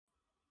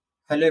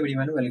Hello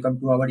everyone, welcome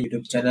to our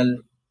YouTube channel.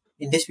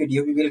 In this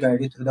video, we will guide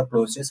you through the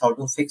process how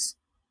to fix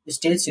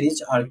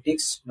SteelSeries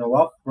Arctis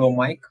Nova Pro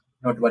mic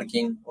not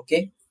working.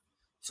 Okay,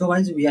 so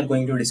guys, we are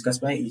going to discuss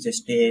by each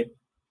step.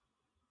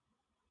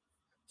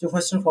 So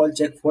first of all,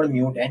 check for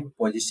mute and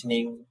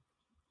positioning.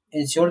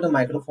 Ensure the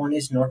microphone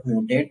is not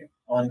muted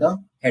on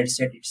the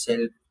headset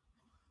itself.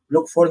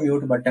 Look for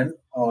mute button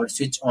or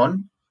switch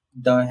on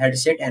the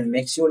headset and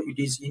make sure it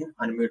is in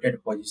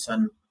unmuted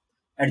position.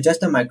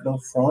 Adjust the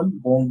microphone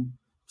boom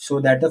so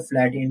that the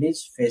flat end is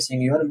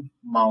facing your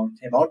mouth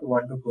about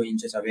 1 to 2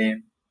 inches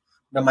away.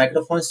 The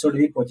microphone should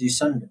be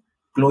positioned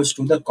close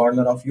to the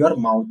corner of your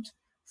mouth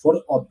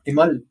for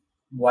optimal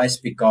voice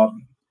pickup.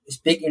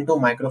 Speak into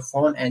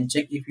microphone and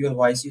check if your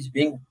voice is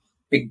being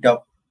picked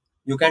up.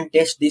 You can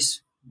test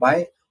this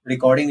by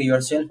recording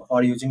yourself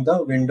or using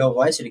the Windows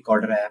Voice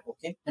Recorder app.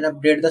 Okay, and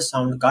update the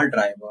sound card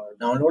driver.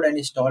 Download and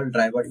install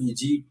driver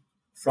easy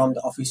from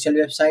the official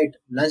website.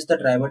 Launch the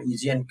driver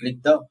easy and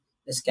click the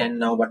scan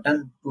now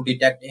button to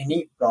detect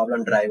any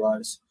problem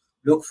drivers.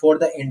 Look for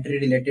the entry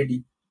related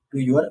to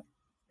your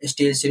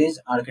SteelSeries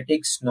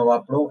Arctis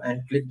Nova Pro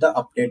and click the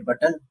update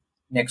button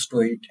next to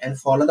it and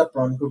follow the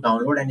prompt to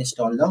download and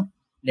install the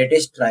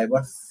latest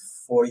driver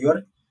for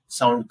your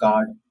sound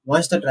card.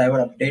 Once the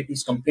driver update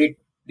is complete,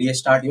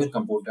 restart your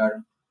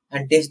computer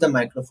and test the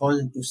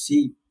microphone to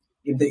see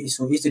if the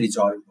issue is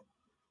resolved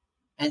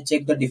and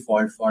check the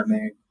default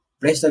format.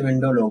 Press the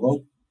window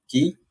logo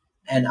key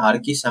and R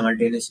key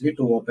simultaneously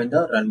to open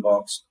the run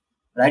box.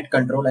 Right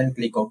control and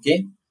click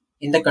OK.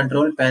 In the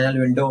control panel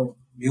window,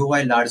 view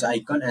by large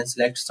icon and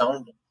select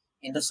sound.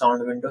 In the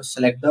sound window,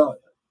 select the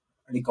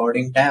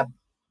recording tab.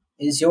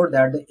 Ensure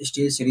that the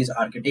SteelSeries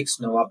Arctis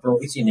Nova Pro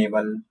is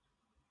enabled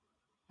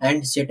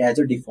and set as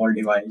a default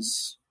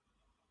device.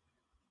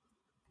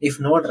 If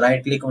not,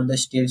 right click on the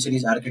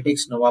SteelSeries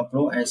Arctis Nova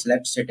Pro and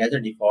select set as a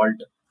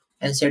default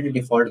and set the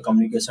default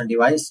communication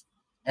device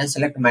and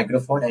select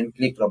microphone and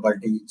click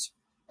properties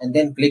and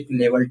then click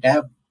level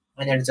tab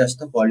and adjust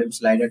the volume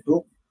slider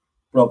to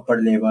proper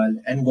level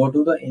and go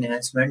to the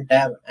enhancement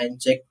tab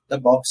and check the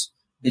box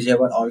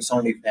disable all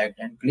sound effect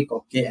and click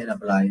OK and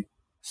apply.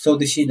 So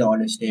this is the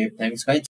all step. Thanks guys.